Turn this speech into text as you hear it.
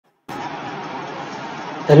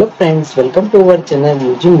Hello friends, welcome to our channel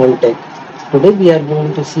UG Mold Tech. Today we are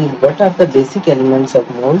going to see what are the basic elements of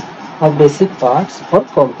mold or basic parts or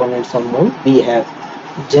components of mold we have.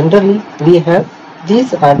 Generally we have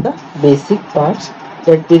these are the basic parts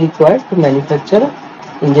that we require to manufacture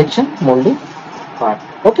injection molding part.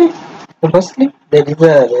 Okay. So firstly there is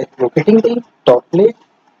a rotating ring, top plate,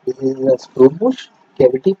 this is a screw bush,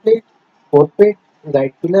 cavity plate, core plate,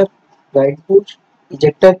 guide pillar, guide bush,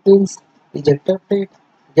 ejector pins, ejector plate,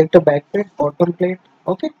 ejector back plate, bottom plate,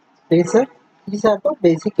 okay, spacer. These are the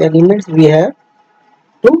basic elements we have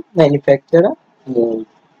to manufacture a mold.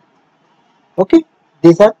 Okay,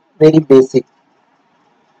 these are very basic.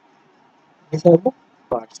 These are the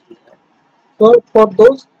parts we have. So for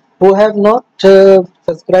those who have not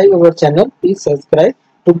subscribed our channel, please subscribe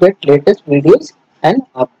to get latest videos and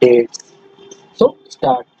updates. So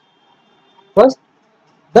start. First,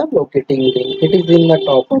 the locating ring. It is in the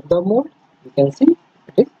top of the mold. You can see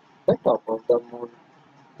it is the top of the mold.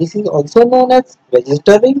 This is also known as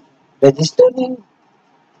register ring. Register ring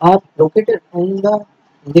are located on the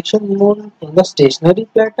injection mold in the stationary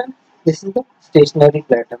pattern. This is the stationary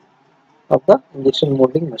pattern of the injection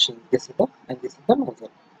molding machine. This is the and this is the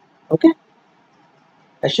nozzle. Okay,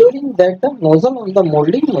 assuring that the nozzle on the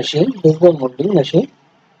molding machine, this is the molding machine.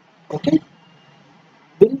 Okay,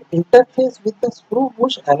 will interface with the screw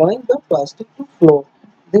bush, allowing the plastic to flow.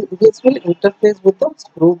 This will interface with the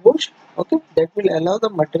screw bush, okay, that will allow the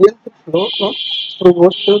material to flow from screw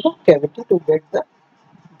bush to the cavity to get the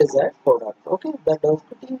desired product. Okay, the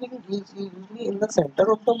rotating ring is usually in the center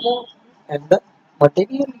of the mold, and the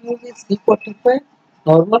material used is C45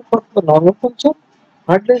 normal for the normal function.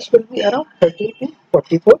 Hardness will be around 30 to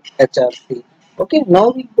 44 HRC. Okay, now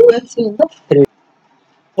we go and see in the 3D.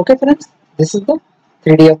 Okay, friends, this is the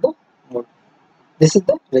 3D of the mold. This is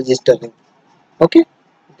the register ring. Okay,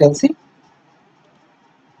 you can see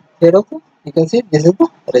here also. You can see this is the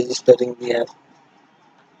register ring we have.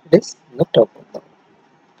 It is in the top of the mold.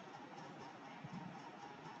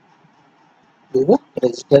 This is the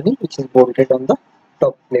register ring which is bolted on the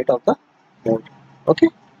top plate of the mold. Okay,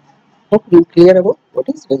 hope you clear about what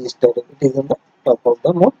is register ring. It is on the top of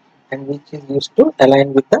the mold and which is used to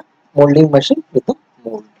align with the molding machine with the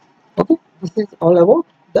mold. Okay, this is all about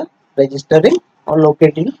the register ring or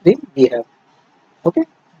locating ring we have. Okay,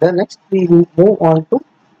 the next we will move on to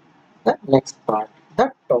the next part,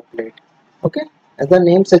 the top plate. Okay, as the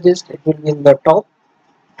name suggests, it will be in the top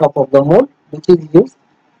of the mold, which is used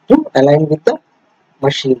to align with the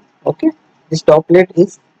machine. Okay, this top plate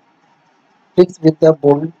is fixed with the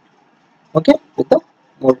bolt. Okay, with the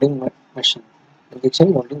molding machine,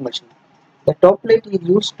 injection molding machine. The top plate is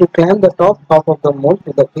used to clamp the top half of the mold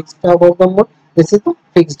to the fixed half of the mold. This is the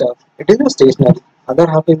fixed half. It is the stationary. Other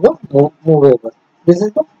half is the movable. This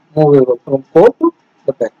is the movable from core to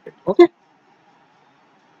the back plate. Okay.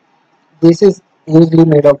 This is usually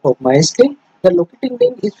made up of milestone. The locating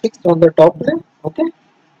ring is fixed on the top plate. Okay.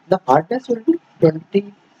 The hardness will be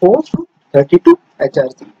 24 to 32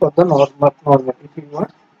 HRC for the normal. If you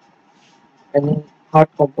want any hard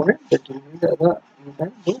component, that will be the other, you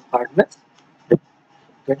can do hardness to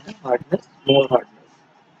get the hardness, more hardness.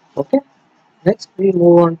 Okay. Next we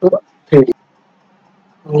move on to the 3D.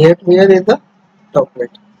 Here is the top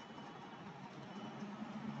plate.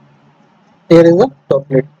 Here is the top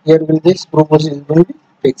plate. Here will be screw bush is going to be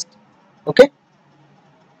fixed. Okay.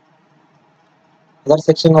 Other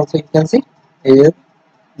section also you can see here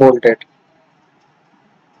bolted.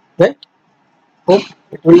 Right. Hope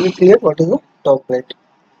it will be clear what is the top plate.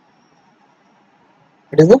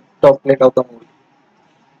 It is the top plate of the mold.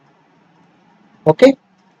 Okay.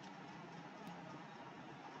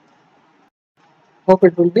 Hope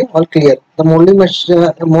it will be all clear. The molding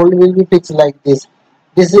mold will be fixed like this.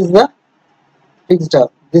 This is the fixed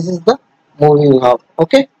half. This is the moving half.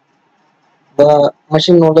 Okay. The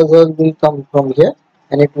machine nozzle will come from here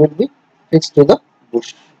and it will be fixed to the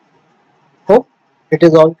bush. Hope it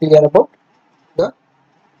is all clear about the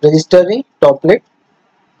registering top plate.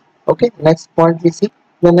 Okay. Next point we see.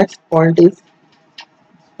 The next point is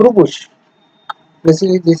screw bush.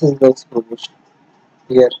 Basically, this is the screw bush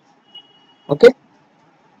here. Okay.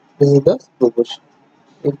 This is the screw bush.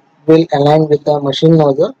 It will align with the machine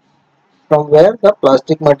nozzle from where the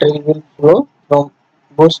plastic material will flow from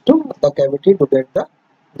bush to the cavity to get the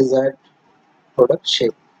desired product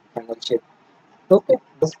shape, final shape. Okay,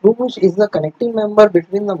 the screw bush is the connecting member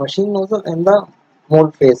between the machine nozzle and the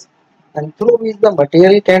mold face, and through which the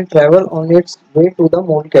material can travel on its way to the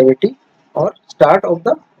mold cavity or start of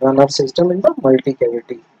the runner system in the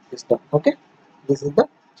multi-cavity system. Okay, this is the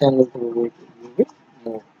channel through which it will be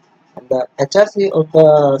moved, and the HRC of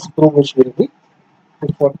the screw bush will be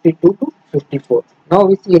to 42 to 54. Now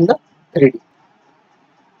we see in the 3D.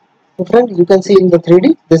 So friends, you can see in the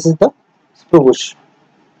 3D, this is the sprue bush.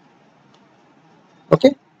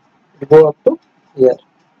 Okay, we go up to here.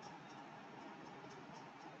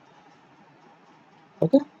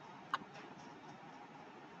 Okay,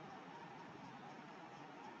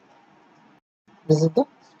 this is the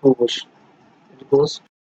sprue bush. It goes.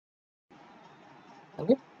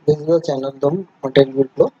 Okay, this is the channel. The material will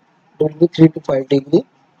flow. It will be 3 to 5 degree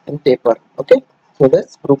and taper. Okay, so that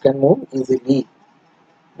sprue can move easily.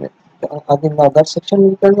 In the other section,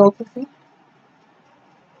 you can also see.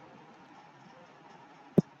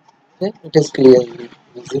 Okay, it is clearly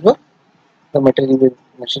visible. The material will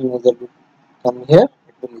machine nozzle will come here.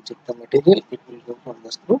 It will eject the material. It will go from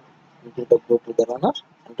the screw into the go to the runner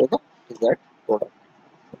into the desired product.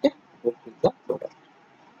 Okay, it will fill the product.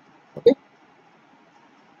 Okay,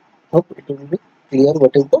 hope it will be clear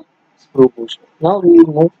what is the sprue bush. Now we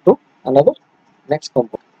will move to another next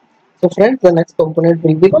component. So friends, the next component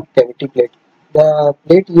will be the cavity plate. The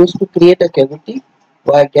plate used to create a cavity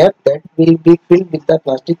via gap that will be filled with the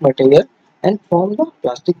plastic material and form the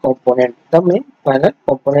plastic component. The main final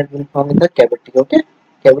component will form in the cavity. Okay,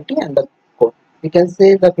 cavity and the core. We can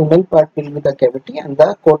say the female part will be the cavity and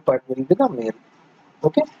the core part will be the male.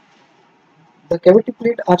 Okay, the cavity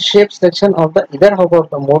plate are shaped section of the either half of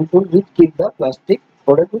the mold tool which keep the plastic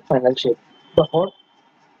product with final shape. The hot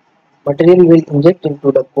material will inject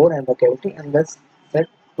into the core and the cavity and thus set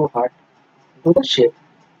to hard to the shape.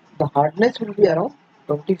 The hardness will be around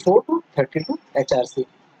 24 to 32 HRC.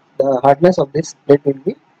 The hardness of this plate will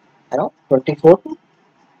be around 24 to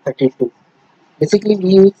 32. Basically, we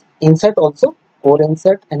use insert also, core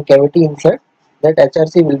insert and cavity insert. That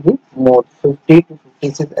HRC will be more 50 to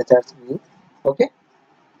 56 HRC. Okay,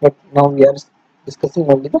 but now we are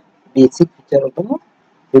discussing only the basic feature of the mode.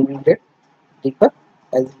 We will get deeper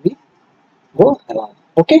as we go along.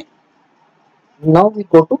 Okay, now we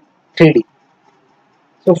go to 3D.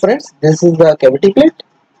 So friends, this is the cavity plate.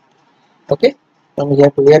 Okay, from here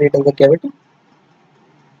to here it is the cavity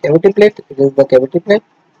plate. It is the cavity plate.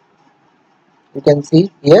 You can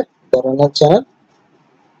see here the runner channel.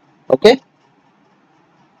 Okay,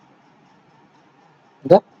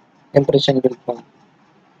 the impression will form.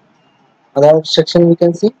 Other section we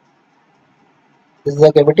can see this is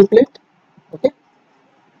the cavity plate. Okay,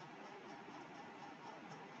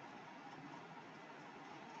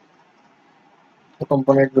 the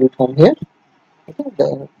component will form here. Okay,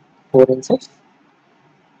 the four inserts.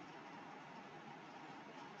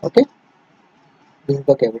 Okay, this is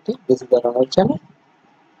the cavity. This is the runner channel.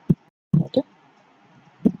 Okay,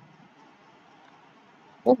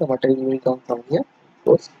 and the material will come from here. Of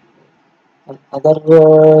course, and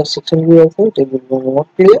other section we also it will be more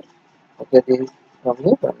clear. Okay, this is from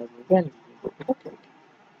here runner will be and we will go to the cavity.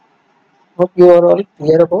 Hope you are all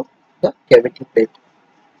clear about the cavity plate.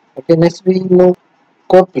 Okay, next we move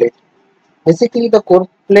core plate. Basically, the core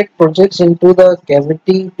plate projects into the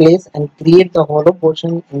cavity place and create the hollow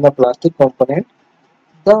portion in the plastic component.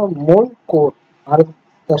 The mold core are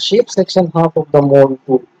the shape section half of the mold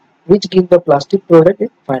tool, which give the plastic product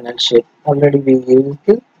its final shape. Already we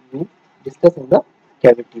discussed in the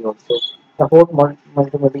cavity also. The hot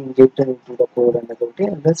multimedia injected into the core and the cavity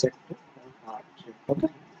and then set to hard shape. Okay,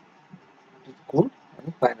 it is cooled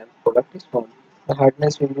and final product is formed. The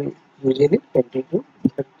hardness will be usually 20 to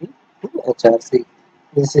 32 HRC.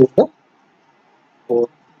 This is the core.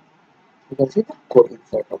 You can see the core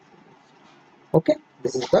inside of it. Okay,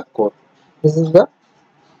 this is the core. This is the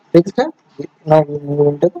fixed arm. Now we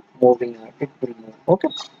move into the moving arm. It will move. Okay,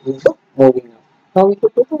 this is the moving arm. Now we go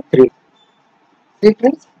to the three. See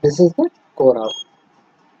friends, this is the core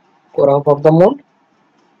half of the mold.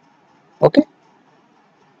 Okay,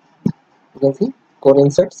 you can see core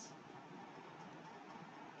inserts.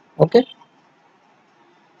 Okay,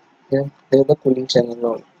 there the cooling channel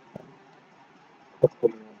now. The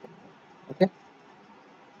cooling. Okay,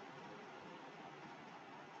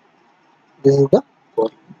 this is the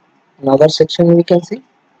core. Another section we can see.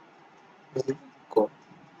 This is core.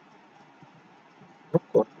 The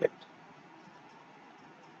core plate.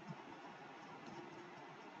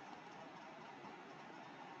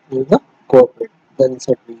 This is the core plate. The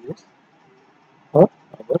insert we use for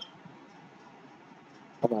our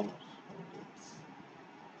bananas.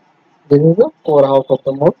 This is the core half of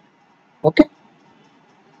the mold. Okay,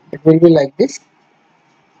 it will be like this.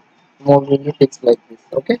 Mold will be fixed like this.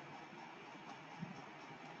 Okay,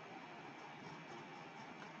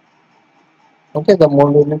 okay, the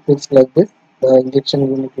mold will be fixed like this. The injection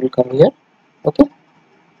unit will come here. Okay,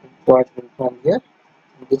 part will come here.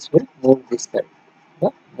 This will move this side.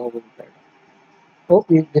 The moving side. Hope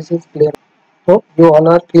this is clear. Hope you all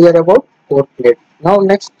are clear about core plate. Now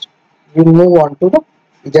next we move on to the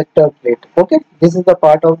ejector plate. Okay, this is the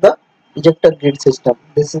part of the ejector grid system.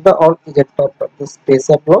 This is the all ejector part. The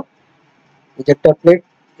spacer block, ejector plate,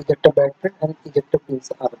 ejector back plate, and ejector pins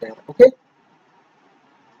are there. Okay,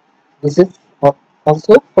 this is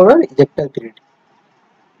also for an ejector grid.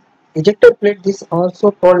 Ejector plate is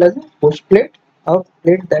also called as a push plate, a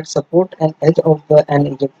plate that support an edge of an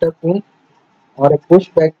ejector pin or a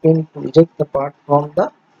pushback pin to eject the part from the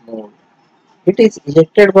mold. It is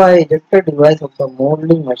ejected by ejector device of the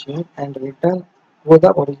molding machine and returned to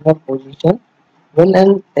the original position when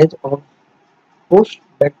an edge of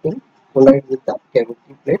pushback pin collide with the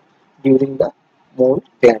cavity plate during the mold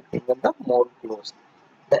clamping when the mold closed.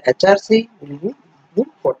 The HRC will be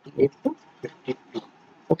between 48 to 52.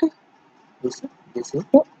 Okay, this is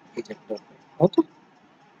the ejector plate. Okay,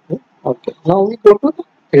 okay. Now we go to the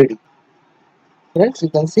 3D. Friends, you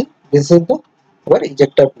can see this is the our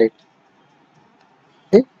ejector plate.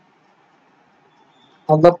 Okay,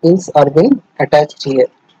 all the pins are being attached here.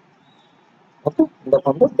 Okay,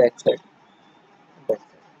 on the back side. Back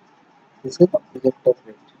side. This is the ejector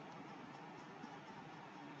plate.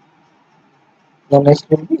 The next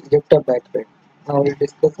will be ejector back plate. Now we'll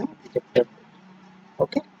discuss on ejector plate.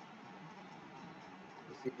 Okay,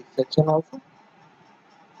 this is this section also.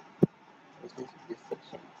 This is this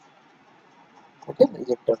section. Okay,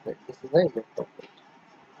 ejector plate. This is the ejector plate.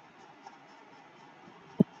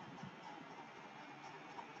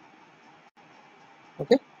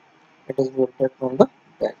 Okay, it is bolted from the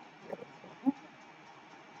back.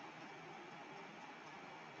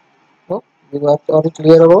 So you are all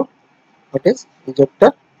clear about what is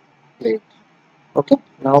ejector plate. Okay,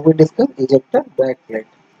 now we discuss ejector back plate.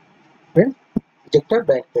 Friends, ejector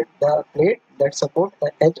back plate, the plate that supports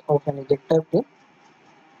the edge of an ejector pin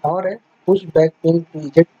or a pushback pin to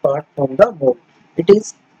eject part from the mold. It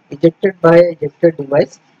is ejected by a ejector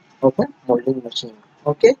device of a molding machine.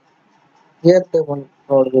 Okay, here the one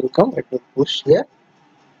rod will come, it will push here,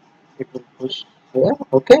 it will push here,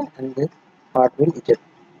 okay, and this part will eject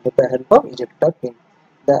with the help of ejector pin.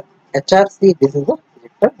 The HRC, this is the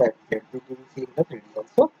ejector back plate, which you will see in the 3D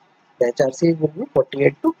also. The HRC will be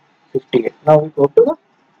 48 to 58. Now we go to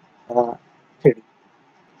the 3D.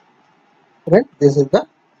 Right, this is the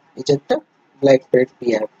ejector black plate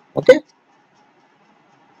we have. Okay,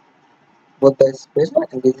 both the spacer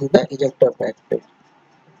and this is the ejector back plate.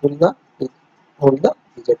 Hold the hold the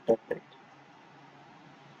ejector plate.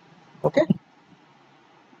 Okay,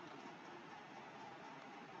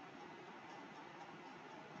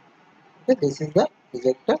 okay, this is the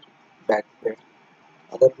ejector back plate.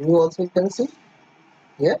 Other view also you can see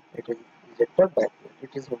here. It is ejector back plate. It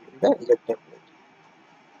is holding the ejector plate.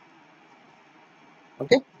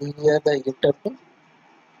 Okay, these are the ejector pin.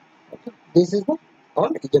 Okay, this is the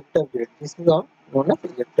all ejector grid. This is all known as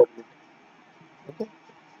ejector grid. Okay,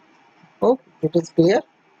 hope it is clear.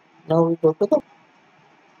 Now we go to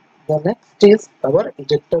the next is our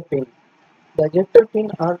ejector pin. The ejector pin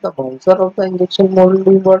are the bouncer of the injection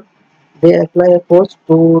molding world. They apply a force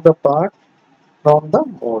to the part from the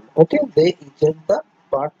mold. Okay, they eject the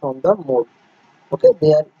part from the mold. Okay,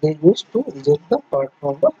 they used to eject the part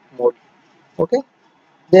from the mold. Okay,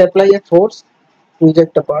 they apply a force to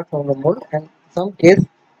eject the part from the mold, and some case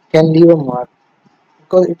can leave a mark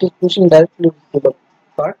because it is pushing directly to the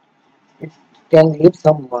part. It can leave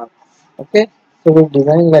some marks. Okay, so we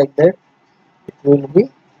design like that. It will be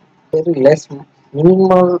very less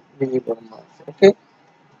minimal visible marks. Okay,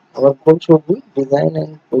 our goal should be design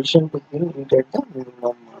and position to till we get the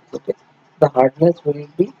minimum marks. Okay, the hardness will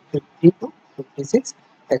be 50 to 56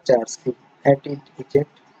 HRC at it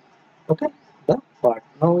eject. Okay, the part.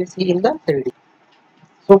 Now we see in the 3D.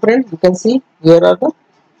 So friends, you can see here are the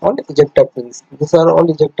all ejector pins. These are all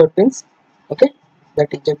ejector pins. Okay,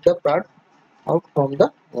 that eject the part out from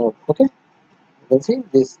the node. Okay, you can see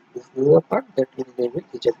this is the part that will they will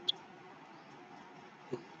eject.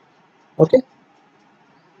 Okay,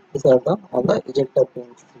 these are the all the ejector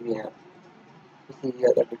pins we have. You see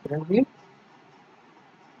here the different view.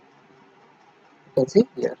 You can see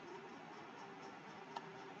here.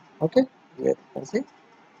 Okay, here you can see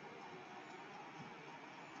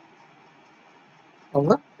on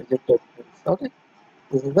the ejector pins. Okay,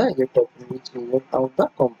 this is the ejector pin which eject out the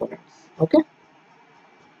components. Okay,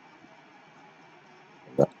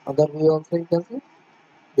 the other view also you can see.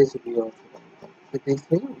 This view also. With this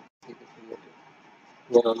view, you see the creative.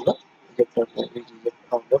 Here on the ejector pin which eject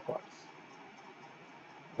out the parts.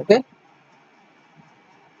 Okay,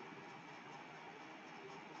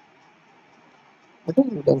 okay,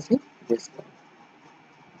 you can see this one.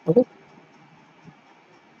 Okay,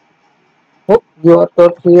 you are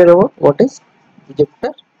not clear about what is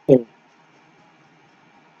ejector pin.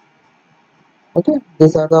 Okay,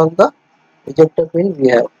 these are all the ejector pin we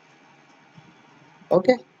have.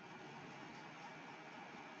 Okay,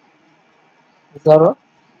 these are all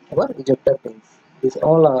our ejector pins. These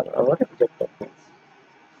all are our ejector pins.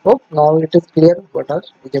 Hope now it is clear what are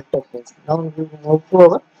ejector pins. Now we will move to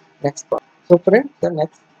our next part. So friends, the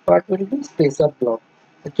next part will be spacer block.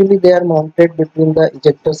 Actually they are mounted between the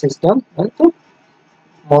ejector system and so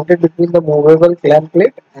mounted between the movable clamp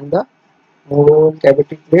plate and the movable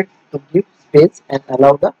cavity plate to give space and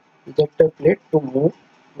allow the ejector plate to move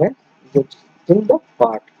when ejecting the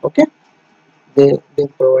part. Okay, they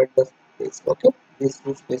provide the space. Okay, this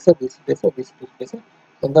is spacer, this spacer, this is spacer.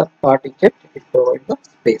 When the part eject, it provides the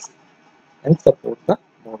space and support the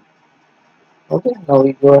mold. Okay, now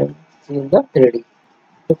we go and see in the 3D.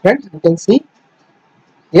 So friends, you can see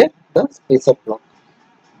here the spacer block.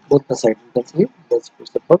 Both the sides you can see the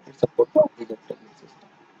spacer block. It supports the ejector system.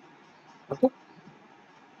 Okay,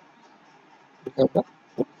 we have the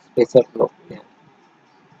spacer block here.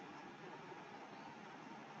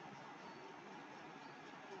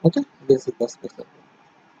 Okay, this is the spacer block.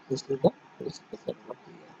 This is the spacer block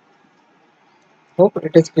here. Hope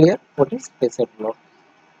it is clear what is spacer block.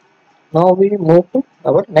 Now we move to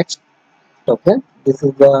our next token. This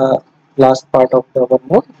is the last part of our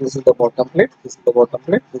mode. This is the bottom plate. This is the bottom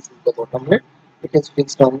plate. This is the bottom plate. It is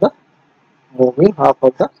fixed on the moving half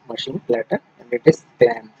of the machine platen and it is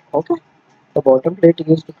clamped. Okay. The bottom plate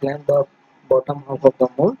used to clamp the bottom half of the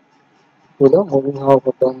mold to the moving half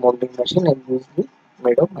of the molding machine and usually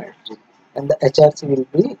made of metal. And the HRC will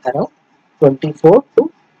be around 24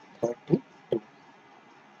 to 32.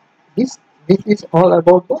 This is all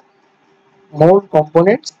about the mold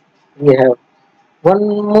components we have. One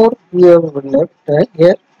more we have left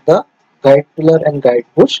here, the guide pillar and guide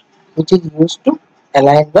bush, which is used to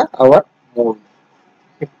align our mold.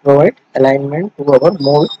 It provides alignment to our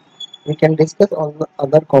mold. We can discuss all the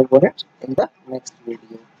other components in the next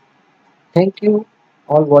video. Thank you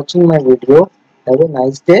all watching my video. Have a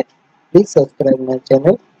nice day. Please subscribe my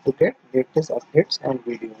channel to get latest updates and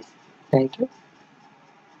videos. Thank you.